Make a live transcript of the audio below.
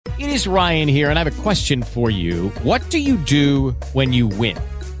It is Ryan here, and I have a question for you. What do you do when you win?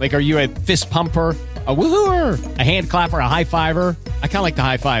 Like, are you a fist pumper, a woohooer, a hand clapper, a high fiver? I kind of like the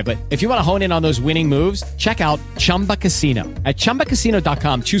high five, but if you want to hone in on those winning moves, check out Chumba Casino. At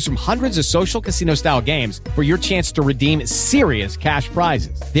ChumbaCasino.com, choose from hundreds of social casino style games for your chance to redeem serious cash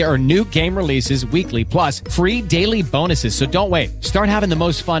prizes. There are new game releases weekly, plus free daily bonuses. So don't wait. Start having the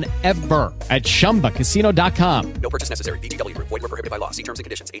most fun ever at ChumbaCasino.com. No purchase necessary. VGW Group. Void where prohibited by law. See terms and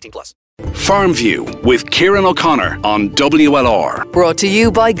conditions. 18+. Farm View with Kieran O'Connor on WLR. Brought to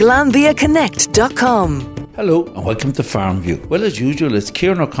you by GlanviaConnect.com. Hello and welcome to Farm View. Well, as usual, it's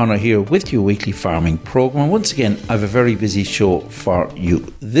Kieran O'Connor here with your weekly farming programme. Once again, I have a very busy show for you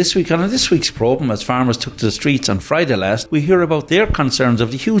this week. And on this week's programme, as farmers took to the streets on Friday last, we hear about their concerns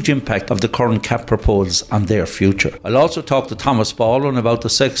of the huge impact of the current CAP proposals on their future. I'll also talk to Thomas Baldwin about the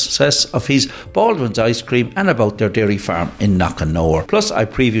success of his Baldwin's Ice Cream and about their dairy farm in Knockannore. Plus, I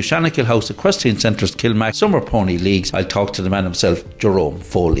preview Shankill House Equestrian Centre's Kilmac Summer Pony Leagues. I'll talk to the man himself, Jerome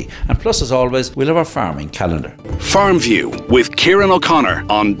Foley. And plus, as always, we'll have our farming calendar. Farm View with Kieran O'Connor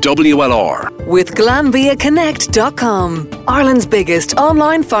on WLR. With GlanviaConnect.com, Ireland's biggest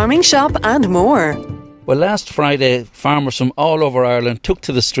online farming shop and more. Well, last Friday, farmers from all over Ireland took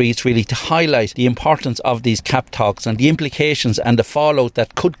to the streets really to highlight the importance of these CAP talks and the implications and the fallout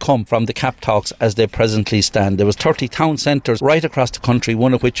that could come from the CAP talks as they presently stand. There was 30 town centres right across the country,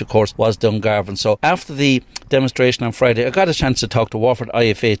 one of which, of course, was Dungarvan. So after the demonstration on Friday, I got a chance to talk to Waterford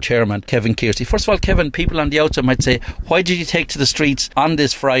IFA chairman Kevin Kearsley. First of all, Kevin, people on the outside might say, why did you take to the streets on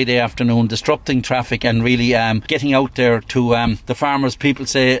this Friday afternoon, disrupting traffic and really getting out there to the farmers? People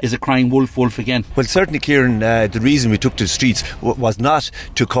say, is it crying wolf, wolf again? Well, certainly, Kieran, the reason we took to the streets was not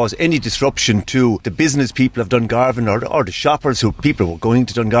to cause any disruption to the business people of Dungarvan or the shoppers who people were going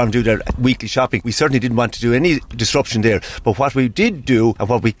to Dungarvan to do their weekly shopping. We certainly didn't want to do any disruption there. But what we did do, and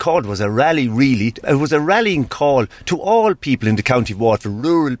what we called, was a rally really. It was a rallying call to all people in the county of Waterford,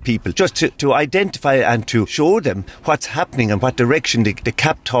 rural people, just to identify and to show them what's happening and what direction the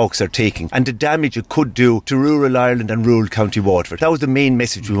CAP talks are taking and the damage it could do to rural Ireland and rural County Waterford. That was the main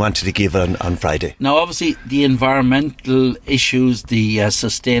message we wanted to give on Friday. Now, obviously, the environmental issues, the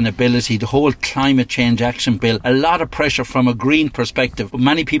sustainability, the whole climate change action bill, a lot of pressure from a green perspective.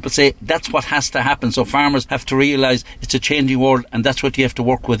 Many people say that's what has to happen. So farmers have to realise it's a changing world and that's what you have to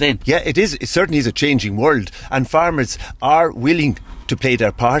work within. Yeah, it is. It certainly is a changing world, and farmers are willing to play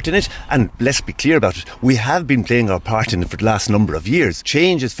their part in it, and let's be clear about it, we have been playing our part in it for the last number of years.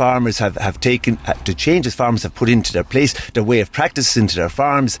 Changes farmers have taken, the changes farmers have put into their place, their way of practice into their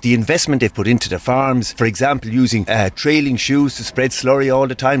farms, the investment they've put into their farms, for example using trailing shoes to spread slurry all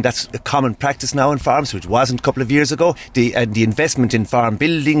the time. That's a common practice now in farms, which wasn't a couple of years ago. The investment in farm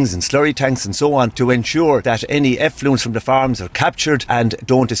buildings and slurry tanks and so on to ensure that any effluents from the farms are captured and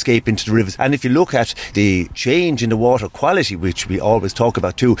don't escape into the rivers. And if you look at the change in the water quality, which we always talk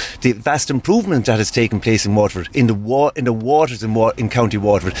about too, the vast improvement that has taken place in Waterford, in the waters in County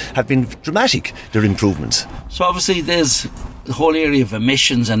Waterford, have been dramatic, their improvements. So obviously there's the whole area of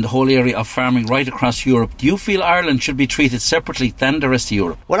emissions and the whole area of farming right across Europe. Do you feel Ireland should be treated separately than the rest of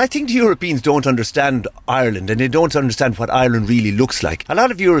Europe? Well, I think the Europeans don't understand Ireland, and they don't understand what Ireland really looks like. A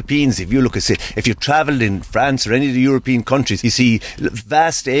lot of Europeans, if you look at, say, if you travelled in France or any of the European countries, you see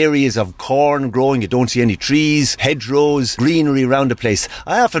vast areas of corn growing. You don't see any trees, hedgerows, greenery around the place.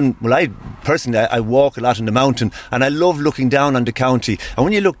 I walk a lot in the mountain, and I love looking down on the county. And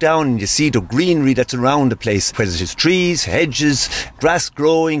when you look down and you see the greenery that's around the place, whether it's trees, hedges, grass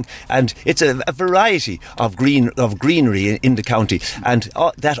growing, and it's a variety of greenery in the county, and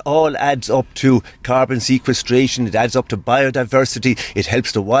that all adds up to carbon sequestration. It adds up to biodiversity. It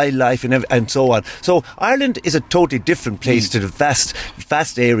helps the wildlife and so on. So Ireland is a totally different place to the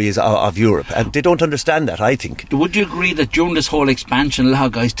vast areas of Europe, and they don't understand that, I think. Would you agree that during this whole expansion, a lot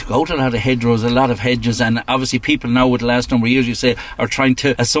of guys took out a lot of hedgerows, a lot of hedges, and obviously people now with the last number of years, you say, are trying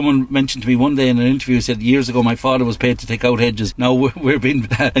to, as someone mentioned to me one day in an interview, said years ago my father was paid to take out hedges. Now we're being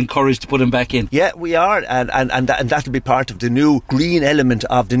encouraged to put them back in. Yeah, we are, and that'll be part of the new green element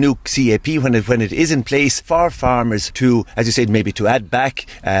of the new CAP when it is in place for farmers to, as you said, maybe to add back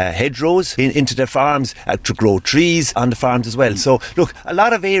hedgerows into their farms, to grow trees on the farms as well. So look, a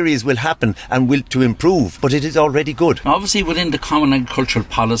lot of areas will happen and will to improve, but it is already good. Obviously within the common agricultural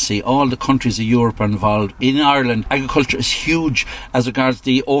policy, all the countries of Europe are involved. In Ireland, agriculture is huge as regards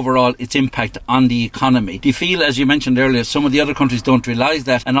the overall its impact on the economy. Do you feel, as you mentioned earlier, some of the other countries don't realise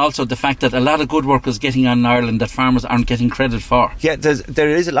that, and also the fact that a lot of good work is getting on in Ireland that farmers aren't getting credit for. Yeah, there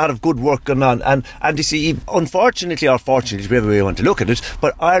is a lot of good work going on, and you see, unfortunately or fortunately, whatever way you want to look at it,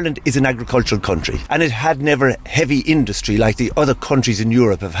 but Ireland is an agricultural country, and it had never heavy industry like the other countries in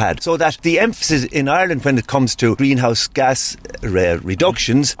Europe have had. So that the emphasis in Ireland when it comes to greenhouse gas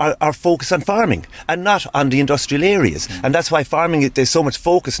reductions are focused on farming and not on the industrial areas, and that's why farming, there's so much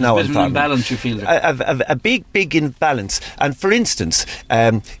focus now on farming. Imbalance, you feel? A big imbalance. And for instance,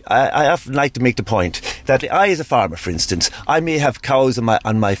 I often like to make the point that I, as a farmer, for instance, I may have cows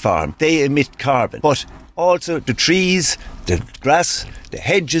on my farm. They emit carbon, but also the trees, the grass, the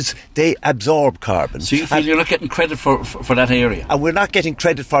hedges, they absorb carbon. So you feel you're not getting credit for that area? And we're not getting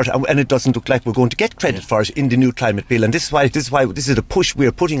credit for it, and it doesn't look like we're going to get credit for it in the new climate bill. And this is why this is a push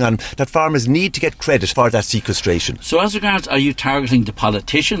we're putting on, that farmers need to get credit for that sequestration. So as regards, are you targeting the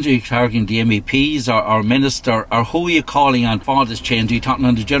politicians, are you targeting the MEPs or minister, or who are you calling on for this change? Are you talking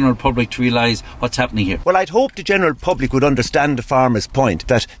on the general public to realise what's happening here? Well, I'd hope the general public would understand the farmers' point,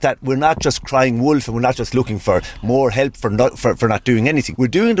 that we're not just crying wolf and we're not just looking for more help for not doing anything. We're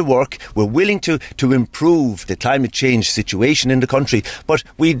doing the work. We're willing to improve the climate change situation in the country, but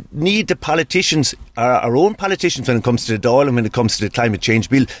we need the politicians, our own politicians, when it comes to the Dáil and when it comes to the climate change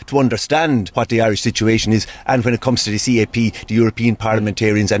bill, to understand what the Irish situation is, and when it comes to the CAP, the European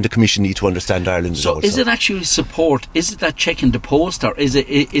parliamentarians and the Commission need to understand Ireland's also. So is it actually support? Is it that check in the post, or is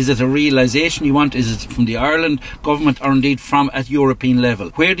it a realisation you want? Is it from the Ireland government, or indeed from at European level?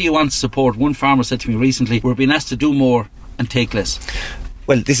 Where do you want support? One farmer said to me recently, we're being asked to do more and take less.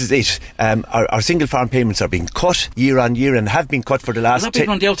 Well, this is it. Our single farm payments are being cut year on year and have been cut for the last... A lot of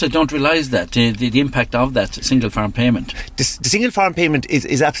people on the outside don't realise that, the impact of that single farm payment. The single farm payment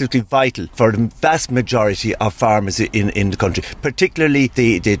is absolutely vital for the vast majority of farmers in the country, particularly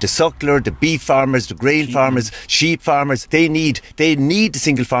the suckler, the beef farmers, the grain farmers, sheep farmers. They need the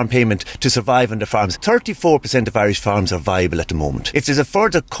single farm payment to survive on their farms. 34% of Irish farms are viable at the moment. If there's a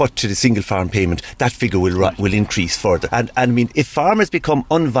further cut to the single farm payment, that figure will increase further. And I mean, if farmers become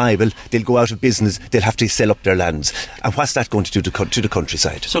unviable, they'll go out of business, they'll have to sell up their lands. And what's that going to do to the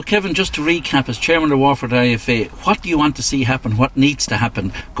countryside? So Kevin, just to recap, as Chairman of Waterford IFA, what do you want to see happen? What needs to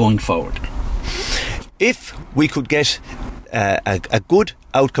happen going forward? If we could get a good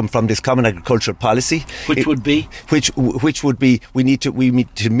outcome from this common agricultural policy, which would be we need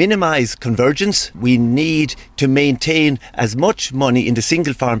to minimise convergence. We need to maintain as much money in the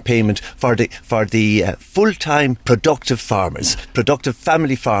single farm payment for the full-time productive farmers, productive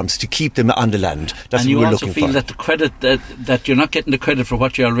family farms, to keep them on the land. That's what we're looking for. And you also feel that the credit that you're not getting the credit for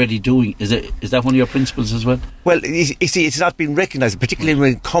what you're already doing, is that one of your principles as well? Well, you see, it's not been recognised, particularly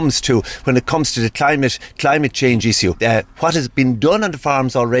when it comes to the climate change issue. What has been done on the farms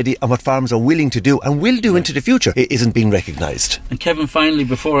already and what farmers are willing to do and will do into the future, it isn't being recognised. And Kevin, finally,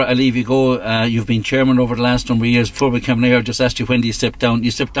 before I leave you go, you've been chairman over the last number of years. Before we come here, I just asked you, when do you step down? You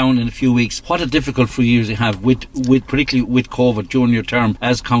step down in a few weeks. What a difficult few years you have, particularly with COVID during your term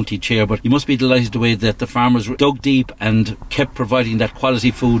as county chair, but you must be delighted the way that the farmers dug deep and kept providing that quality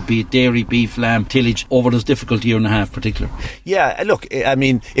food, be it dairy, beef, lamb, tillage, over those difficult year and a half particularly. Yeah, look, I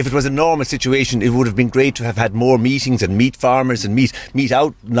mean, if it was a normal situation, it would have been great to have had more meetings and meet farmers and meet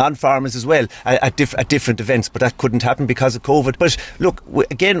out non-farmers as well at different events, but that couldn't happen because of COVID. But look,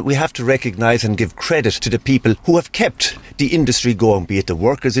 again, we have to recognise and give credit to the people who have kept the industry going, be it the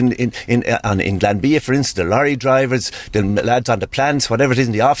workers in Glanbia, for instance, the lorry drivers, the lads on the plants, whatever it is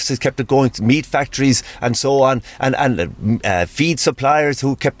in the offices, kept it going, meat factories and so on, and feed suppliers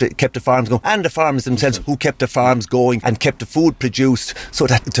who kept the farms going, and the farmers themselves who kept the farms going and kept the food produced so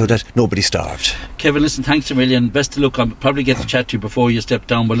that nobody starved. Kevin, listen, thanks a million. Best of luck. I'll probably get to chat to you before you step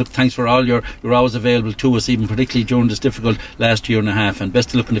down, but look, thanks for all you're always available to us, even particularly during this difficult last year and a half, and best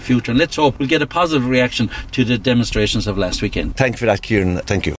of luck in the future, and let's hope we'll get a positive reaction to the demonstrations of last weekend. Thanks for that, Kieran.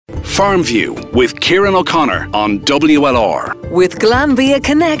 Thank you. Farm View with Kieran O'Connor on WLR. With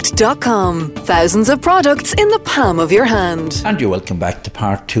GlanbiaConnect.com. Thousands of products in the palm of your hand. And you're welcome back to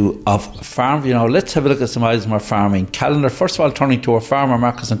part 2 of Farm View. Now let's have a look at some items of our farming calendar. First of all, turning to our farmer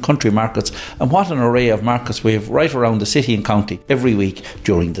markets and country markets, and what an array of markets we have right around the city and county every week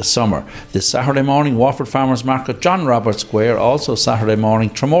during the summer. This Saturday morning, Waterford Farmers Market, John Roberts Square. Also Saturday morning,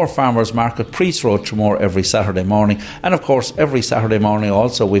 Tramore Farmers Market, Priest Road, Tramore, every Saturday morning. And of course, every Saturday morning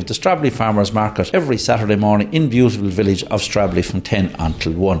also we've the Stradley Farmers Market every Saturday morning in beautiful village of Stradley from 10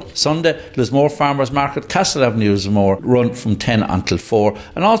 until 1. Sunday, Lismore Farmers Market, Castle Avenue, Lismore, run from 10 until 4.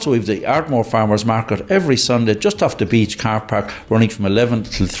 And also we've the Ardmore Farmers Market every Sunday just off the beach car park, running from 11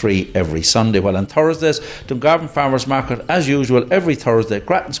 till 3 every Sunday. Well, on Thursdays, Dungarvan Farmers Market as usual every Thursday,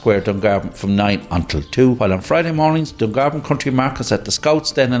 Grattan Square, Dungarvan from 9 until 2. While on Friday mornings, Dungarvan Country Markets at the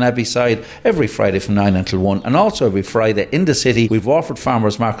Scouts Den in Abbeyside every Friday from 9 until 1. And also every Friday in the city, we've Waterford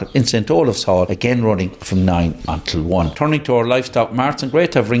Farmers Market in St Olaf's Hall, again running from 9 until 1. Turning to our livestock marts, and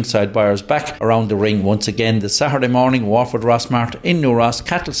great to have ringside buyers back around the ring once again. The Saturday morning, Waterford Ross Mart in New Ross,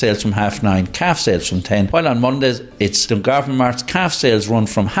 cattle sales from 9:30, calf sales from 10. While on Mondays, it's Dungarvan Mart's calf sales run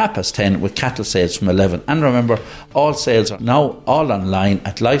from 10:30 with cattle sales from 11. And remember, all sales are now all online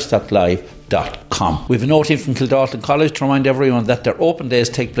at livestocklive.com. We've a note in from Kildalton College to remind everyone that their open days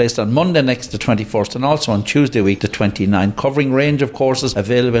take place on Monday next the 21st and also on Tuesday week the 29th, covering range of courses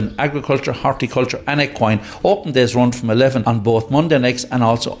available in agriculture, horticulture and equine. Open days run from 11 on both Monday next and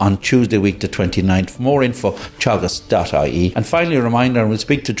also on Tuesday week the 29th. For more info, teagasc.ie. And finally a reminder, and we'll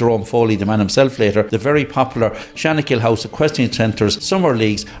speak to Jerome Foley, the man himself, later, the very popular Shannakill House Equestrian Centre's Summer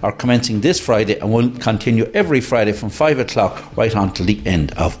Leagues are commencing this Friday and will continue every Friday from 5 o'clock right on till the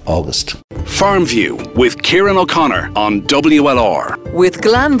end of August. Farm View with Kieran O'Connor on WLR. With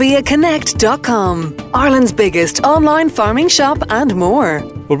GlanbiaConnect.com, Ireland's biggest online farming shop and more.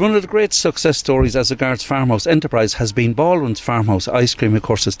 Well, one of the great success stories as regards farmhouse enterprise has been Baldwin's Farmhouse Ice Cream. Of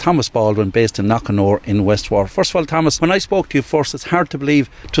course, it's Thomas Baldwin, based in Knockanore in West Ward. First of all, Thomas, when I spoke to you first, it's hard to believe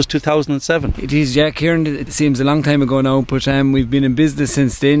it was 2007. It is, yeah, Kieran. It seems a long time ago now, but we've been in business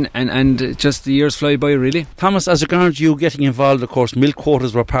since then, and just the years fly by, really. Thomas, as regards you getting involved, of course, milk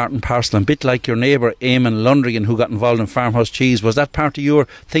quotas were part and parcel, and a bit like your neighbour Eamon Lundrigan, who got involved in farmhouse cheese. Was that part of your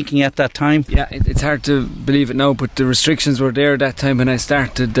thinking at that time? Yeah, it's hard to believe it now, but the restrictions were there that time when I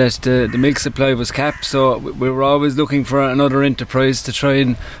started, that the milk supply was capped, so we were always looking for another enterprise to try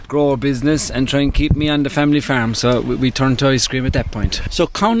and grow our business and try and keep me on the family farm, so we turned to ice cream at that point. So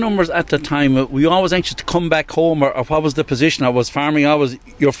cow numbers at the time, were you always anxious to come back home, or what was the position? Or was farming always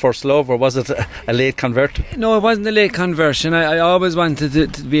your first love, or was it a late convert? No, it wasn't a late conversion. I always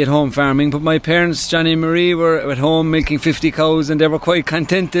wanted to be at home farming, but my parents, Johnny and Marie, were at home milking 50 cows and they were quite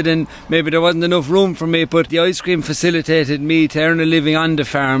contented, and maybe there wasn't enough room for me, but the ice cream facilitated me to earn a living on the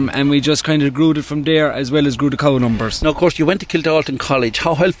farm, and we just kind of grew it from there, as well as grew the cow numbers. Now, of course, you went to Kildalton College.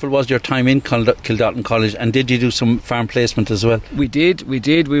 How helpful was your time in Kildalton College, and did you do some farm placement as well? We did.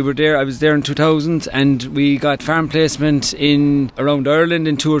 We were there. I was there in 2000, and we got farm placement in around Ireland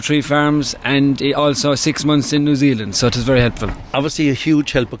in 2 or 3 farms, and also 6 months in New Zealand, so it was very helpful. Obviously a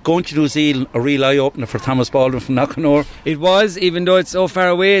huge help, but going to New Zealand, a real eye-opener for Thomas Baldwin from Knockanore. It was, even though it's so far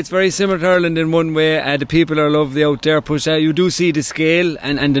away. It's very similar to Ireland in one way. The people are lovely out there, but you do see the scale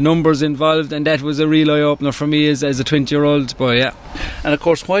and the numbers involved, and that was a real eye-opener for me as a 20-year-old boy, yeah. And of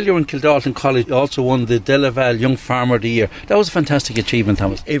course, while you were in Kildalton College, you also won the Delaval Young Farmer of the Year. That was a fantastic achievement,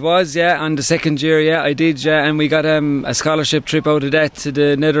 Thomas. It was, yeah, on the second year, yeah, I did, yeah, and we got a scholarship trip out of that to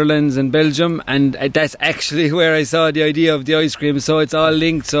the Netherlands and Belgium, and that's actually where I saw the idea of the ice cream, so it's all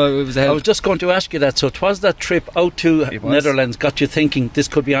linked, so it was a help. I was just going to ask you that, so it was that trip out to Netherlands got you thinking this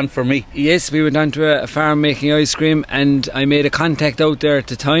could be on for me? Yes, we went on to a farm making ice cream, and I made a contact out there at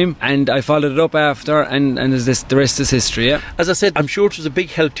the time, and I followed it up after, and the rest is history, yeah. As I said, I'm sure it was a big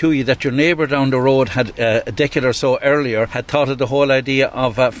help to you that your neighbour down the road had a decade or so earlier had thought of the whole idea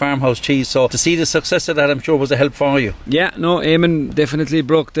of farmhouse cheese, so to see the success of that, I'm sure was a help for you. Yeah, no, Eamon definitely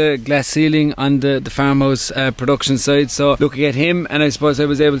broke the glass ceiling on the farmhouse production side, so looking at him, and I suppose I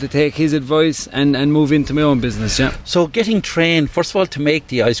was able to take his advice and move into my own business, yeah. So getting trained, first of all, to make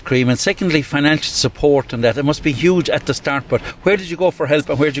the ice cream, and secondly, financial support, and that it must be huge at the start, but where did you go for help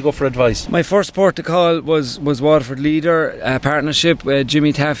and where did you go for advice? My first port to call was Waterford Leader partnership with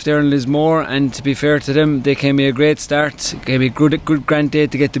Jimmy Taft there and Liz Moore, and to be fair to them, they gave me a great start, gave me a good grant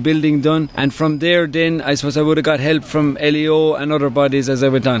aid to get the building done, and from there then I suppose I would have got help from LEO and other bodies as I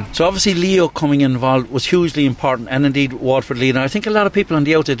went on. So obviously Leo coming involved was hugely important, and indeed Waterford Leader. I think a lot of people on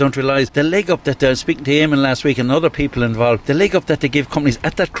the outside don't realise the leg up that they're speaking to Eamon last week and other people involved, the leg up that they give companies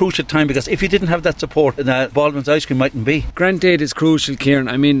at that crucial time, because if you didn't have that support, Baldwin's ice cream mightn't be. Grant aid is crucial, Kieran.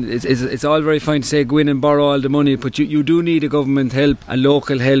 I mean, it's all very fine to say go in and borrow all the money, but you do need a government help, a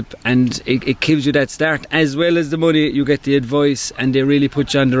local help, and it gives you that start. As well as the money, you get the advice, and they really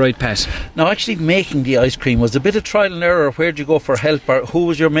put you on the right path. Now, actually making the ice cream was a bit of trial and error. Where did you go for help, or who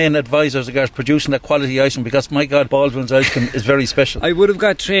was your main advisor as regards producing that quality ice cream? Because my God, Baldwin's ice cream is very special. I would have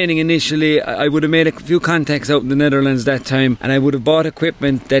got training initially. I would have made a few contacts out in the Netherlands that time, and I would have bought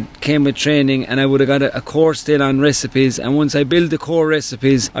equipment that came with training, and I would have got a course then on recipes, and once I built the course core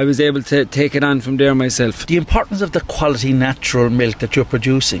recipes, I was able to take it on from there myself. The importance of the quality natural milk that you're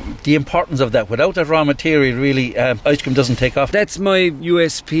producing, the importance of that. Without that raw material, really, ice cream doesn't take off. That's my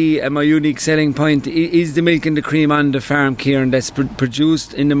USP and my unique selling point, is the milk and the cream on the farm, Kieran, that's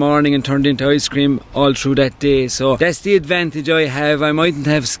produced in the morning and turned into ice cream all through that day. So that's the advantage I have. I mightn't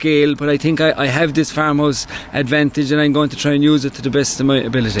have scale, but I think I have this farmhouse advantage, and I'm going to try and use it to the best of my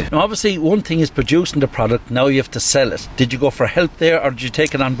ability. Now, obviously, one thing is producing the product, now you have to sell it. Did you go for help there, or did you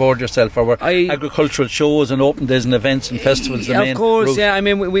take it on board yourself, or were agricultural shows and open days and events and festivals the main Of course, route? yeah. I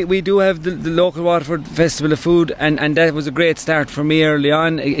mean, we do have the local Waterford Festival of Food, and that was a great start for me early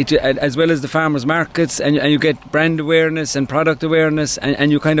on, as well as the farmers markets, and you get brand awareness and product awareness,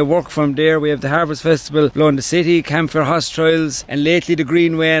 and you kind of work from there. We have the Harvest Festival, Blow the City, Campfair Host Trials, and lately the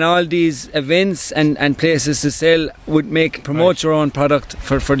Greenway, and all these events and places to sell would promote your own product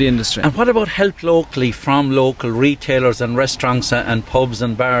for the industry. And what about help locally from local retailers and restaurants and pubs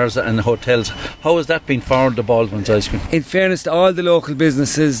and bars and hotels? How has that been for the Baldwin's ice cream? In fairness to all the local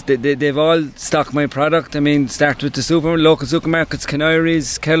businesses, they've all stocked my product. I mean, start with the local supermarkets,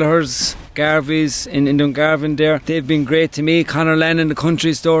 Canaries, Kelleher's, Garvey's in Dungarvan there. They've been great to me. Conor Lannon, the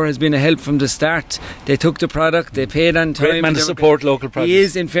country store, has been a help from the start. They took the product, they paid on time. Great man to support local products. He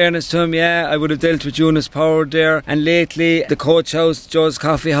is, in fairness to him, yeah. I would have dealt with Eunice Power there. And lately, the Coach House, Joe's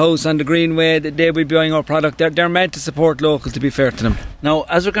Coffee House on the Greenway, they will be buying our product. They're meant to support local, to be fair to them. Now,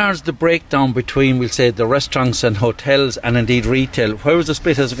 as regards the breakdown between, we'll say, the restaurants and hotels and indeed retail, where was the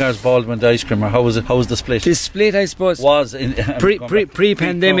split as regards Baldwin's ice cream, or how was the split? The split, I suppose, was in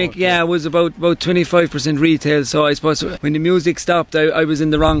pre-pandemic, yeah, was about 25% retail. So I suppose when the music stopped, I was in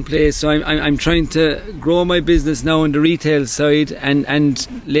the wrong place. So I'm trying to grow my business now on the retail side, and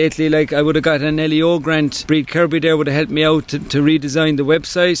lately, like, I would have got an LEO grant. Breed Kirby there would have helped me out to redesign the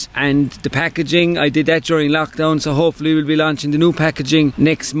website and the packaging. I did that during lockdown, so hopefully we'll be launching the new packaging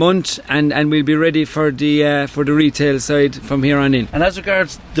next month, and we'll be ready for the retail side from here on in. And as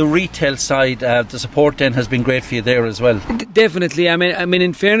regards the retail side, the support then has been great for you there as well. Definitely. I mean,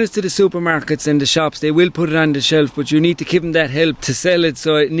 in fairness to the supermarkets and the shops, they will put it on the shelf, but you need to give them that help to sell it,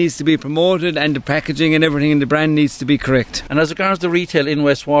 so it needs to be promoted, and the packaging and everything in the brand needs to be correct. And as regards the retail in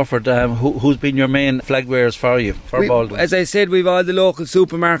West Waterford, who's been your main flag bearers for you, for Baldwin? As I said, we've all the local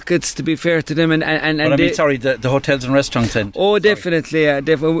supermarkets, to be fair to them, and the hotels and restaurants then. Oh, definitely. I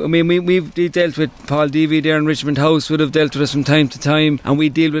mean, we've dealt with Paul Devey there in Richmond House, would have dealt with us from time to time, and we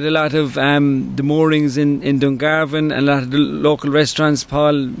deal with a lot of the moorings in Dungarvan, and a lot of the local restaurants.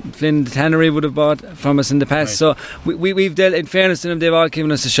 Paul Flynn, the tannery, would have bought from us in the past. Right. So we've dealt, in fairness to them, they've all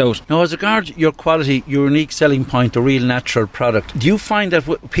given us a shout. Now, as regards your quality, your unique selling point, a real natural product, do you find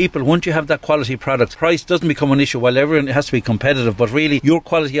that people, once you have that quality product, price doesn't become an issue? While everyone has to be competitive, but really your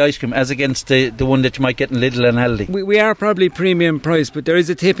quality ice cream as against the one that you might get in Lidl and Aldi? We are probably premium price, but there is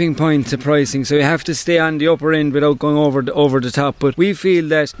a tipping point to pricing, so you have to stay on the upper end without going over the top. But we feel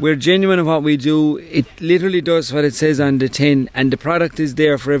that we're genuine in what we do. It literally does what it says on the tin, and the product is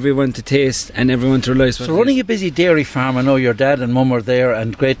there for everyone to taste and everyone to realise. So running a busy dairy farm, I know your dad and mum are there,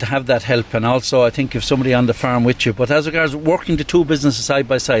 and great to have that help, and also I think you've somebody on the farm with you. But as regards working the two businesses side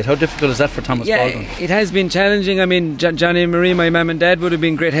by side, how difficult is that for Thomas Baldwin? It has been challenging. I mean, Johnny and Marie, my mum and dad, would have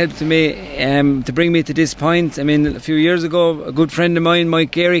been great help to me to bring me to this point. I mean, a few years ago, a good friend of mine,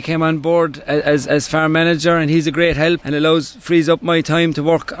 Mike Gary, came on board as farm manager, and he's a great help and frees up my time to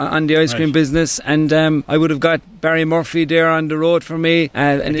work on the ice cream business. And I would have got Barry Murphy there on the road for me.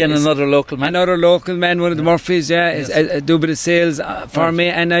 Again, another local man, one of the Murphys, do a bit of sales for me.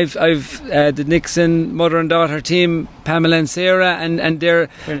 And I've the Nixon mother and daughter team, Pamela and Sarah, and their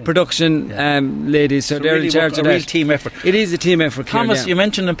production ladies. So they're really in charge of that. A real team effort. It is a team effort. Thomas, you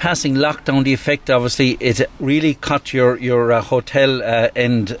mentioned in passing lockdown, the effect, obviously, it really cut your hotel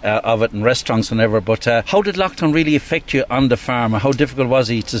end of it, and restaurants and ever. But how did lockdown really affect you on the farm? How difficult was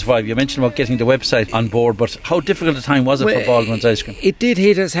it to survive? You mentioned about getting the website on board, but how difficult a time was it for Baldwin's ice cream? It did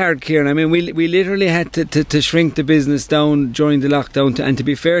hit us hard, Kieran. I mean, we literally had to shrink the business down during the lockdown, and to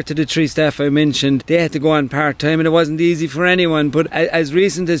be fair to the three staff I mentioned, they had to go on part-time, and it wasn't easy for anyone. But as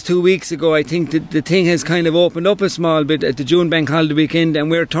recent as 2 weeks ago, I think that the thing has kind of opened up a small bit at the June Bank Holiday weekend,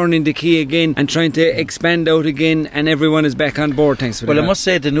 and we're turning the key again and trying to expand out again, and everyone is back on board, thanks for that. Well, I must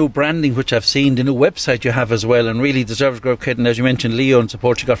say the new branding which I've seen, the new website you have as well, and really deserves great credit. And as you mentioned, Leo, and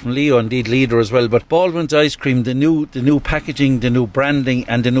support you got from Leo, indeed Leader as well. But Baldwin's ice cream and the new packaging, the new branding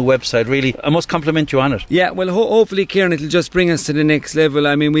and the new website. Really, I must compliment you on it. Yeah, well, hopefully, Kieran, it'll just bring us to the next level.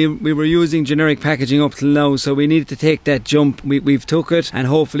 I mean, we were using generic packaging up till now, so we needed to take that jump. We've took it, and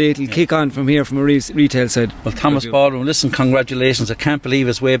hopefully it'll kick on from here from a retail side. Well, Thomas Baldwin, listen, congratulations. I can't believe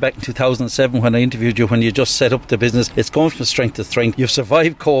it's way back in 2007 when I interviewed you, when you just set up the business. It's going from strength to strength. You've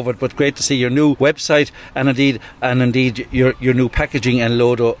survived COVID, but great to see your new website and indeed your new packaging and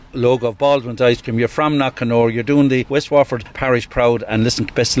logo of Baldwin's Ice Cream. You're from Knockanore, you're doing the West Waterford parish proud, and listen,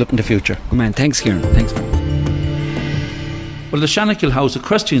 best of luck in the future. Good man, thanks Kieran, thanks man. Well, the Shankill House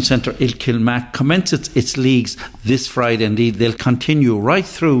Equestrian Centre in Kilmac commences its leagues this Friday. Indeed, they'll continue right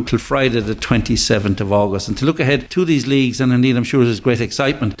through till Friday the 27th of August. And to look ahead to these leagues, and indeed I'm sure there's great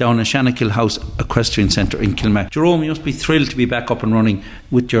excitement down in Shankill House Equestrian Centre in Kilmac. Jerome, you must be thrilled to be back up and running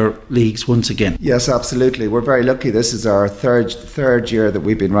with your leagues once again. Yes, absolutely. We're very lucky. This is our third year that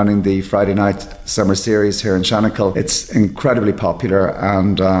we've been running the Friday night summer series here in Shankill. It's incredibly popular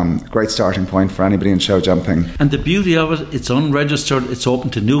and great starting point for anybody in show jumping. And the beauty of it, it's unregistered, it's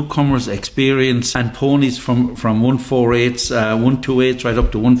open to newcomers, experience, and ponies from 148s, 128s right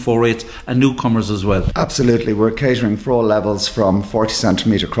up to 148s, and newcomers as well. Absolutely. We're catering for all levels from 40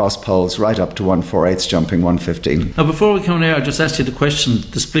 centimetre cross poles right up to 148s jumping 115. Now, before we come on air, I just asked you the question,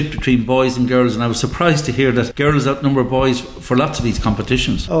 the split between boys and girls, and I was surprised to hear that girls outnumber boys for lots of these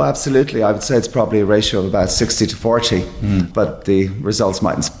competitions. Oh, absolutely. I would say it's probably a ratio of about 60 to 40, but the results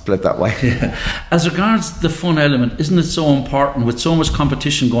mightn't split that way. Yeah. As regards the fun element, isn't it so important with so much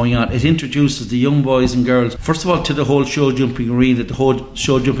competition going on? It introduces the young boys and girls, first of all, to the whole show jumping arena, the whole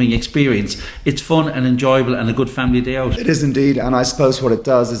show jumping experience. It's fun and enjoyable and a good family day out. It is indeed, and I suppose what it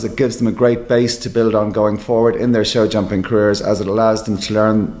does is it gives them a great base to build on going forward in their show jumping careers, as it allows them to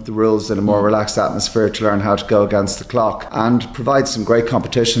learn the rules in a more relaxed atmosphere, to learn how to go against the clock, and provide some great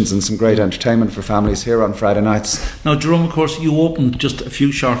competitions and some great entertainment for families here on Friday nights. Now, Jerome, of course, you opened just a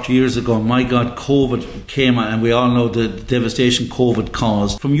few short years ago. My God, COVID came, and we all know the devastation COVID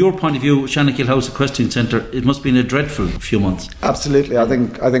caused. From your point of view, Shankill House Equestrian Centre, it must have been a dreadful few months. Absolutely. I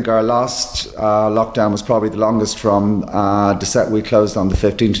think our last lockdown was probably the longest from we closed on the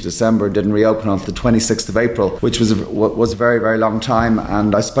 15th of December, didn't reopen until the 26th of April, which was a very, very long time.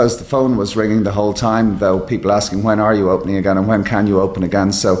 And I suppose the phone was ringing the whole time, though, people asking when are you opening again and when can you open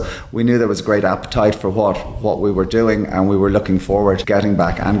again. So we knew there was a great appetite for what we were doing, and we were looking forward to getting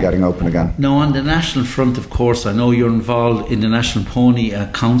back and getting open again. Now, on the national front, of course, I know you're involved in the National Pony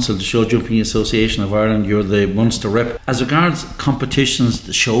Council, the Show Jumping Association of Ireland. You're the Munster rep. As regards competitions,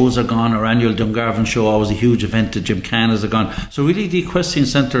 the shows are gone. Our annual Dungarvan show, always a huge event. The Gymkhanas are gone. So really the Equestrian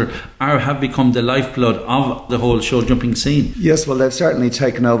Centre have become the lifeblood of the whole show jumping scene. Yes, well, they've certainly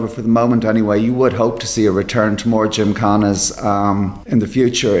taken over for the moment anyway. You would hope to see a return to more Gymkhanas in the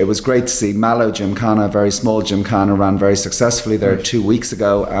future. It was great to see Mallow Gymkhana, a very small Gymkhana, ran very successfully there 2 weeks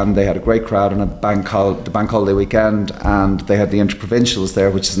ago, and they had a great crowd on the bank holiday weekend, and they had the Interprovincials there,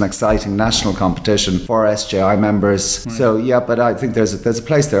 which is an exciting national competition for SJI members. Right. So yeah, but I think there's a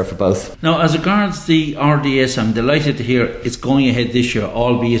place there for both. Now, as regards the RDS, I'm delighted to hear it's going ahead this year,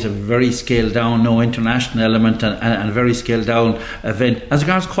 albeit a very scaled down, no international element, and a very scaled down event. As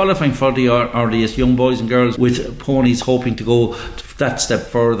regards qualifying for the RDS, young boys and girls with ponies hoping to go that step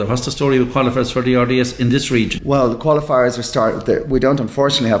further, what's the story with qualifiers for the RDS in this region? Well, the qualifiers are started. We don't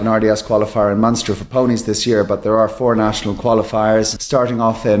unfortunately have an RDS qualifier in Munster for ponies this year, but there are 4 national qualifiers starting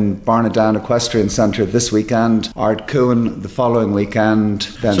off in Barnadown Equestrian Centre this weekend, Ardcoon the following weekend.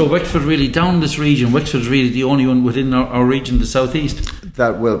 Then so Wexford really down this region. Wexford's really the only one within our region, the southeast.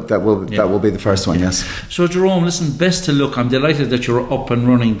 That will be the first one, yes. So Jerome, listen, best to look. I'm delighted that you're up and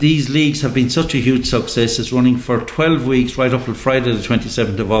running. These leagues have been such a huge success. It's running for 12 weeks right up till Friday the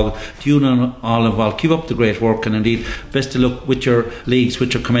 27th of August. To you and all involved, keep up the great work, and indeed best to look with your leagues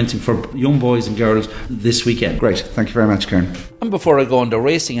which are commencing for young boys and girls this weekend. Great, thank you very much, Kieran. And before I go on the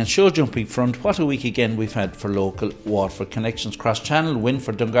racing and show jumping front, what a week again we've had for local Waterford connections. Cross Channel win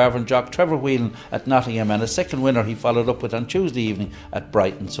for Dungarvan jock Trevor Whelan at Nottingham, and a second winner he followed up with on Tuesday evening at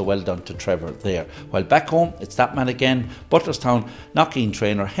Brighton, so well done to Trevor there. While back home, it's that man again, Butlerstown Knockeen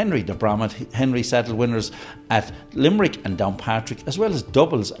trainer Henry de Bromett. Henry saddle winners at Limerick and Downpatrick, as well as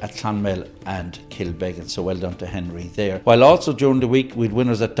doubles at Clonmel and Kilbeggan, so well done to Henry there. While also during the week we'd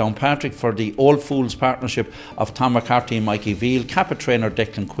winners at Downpatrick for the Old Fools partnership of Tom McCarthy and Mikey Veal, Kappa trainer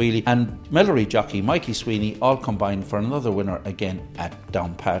Declan Queally and Mellery jockey Mikey Sweeney, all combined for another winner again at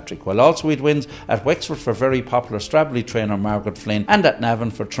Downpatrick. While also we'd wins at Wexford for very popular Strably trainer Margaret Flynn, and at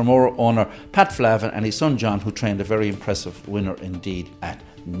Navan for Tremora owner Pat Flavin and his son John, who trained a very impressive winner indeed at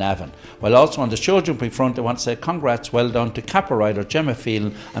Navan. While also on the show jumping front, I want to say congrats, well done to Kappa rider Gemma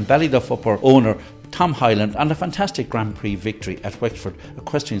Phelan and Ballyduff Upper owner Tom Hyland and a fantastic Grand Prix victory at Wexford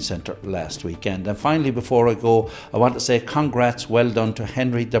Equestrian Centre last weekend. And finally, before I go, I want to say congrats, well done to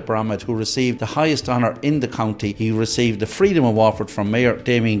Henry de Bromhead, who received the highest honour in the county. He received the Freedom of Waterford from Mayor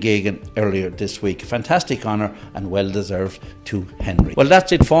Damien Geoghegan earlier this week. Fantastic honour and well deserved to Henry. Well,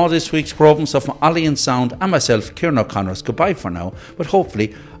 that's it for this week's programme. So from Ollie and Sound and myself, Kieran O'Connor, goodbye for now, but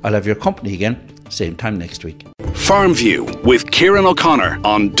hopefully I'll have your company again same time next week. Farm View with Kieran O'Connor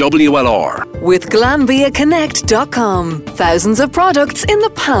on WLR. With GlanbiaConnect.com. Thousands of products in the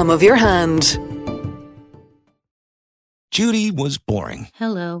palm of your hand. Judy was boring.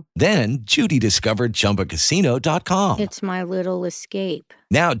 Hello. Then Judy discovered ChumbaCasino.com. It's my little escape.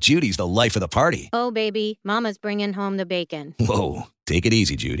 Now Judy's the life of the party. Oh, baby, mama's bringing home the bacon. Whoa, take it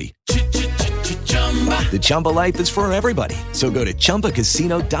easy, Judy. The Chumba life is for everybody. So go to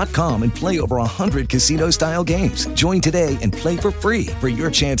ChumbaCasino.com and play over 100 casino-style games. Join today and play for free for your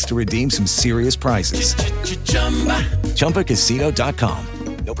chance to redeem some serious prizes. ChumbaCasino.com.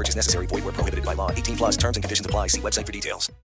 No purchase necessary. Void where prohibited by law. 18 plus terms and conditions apply. See website for details.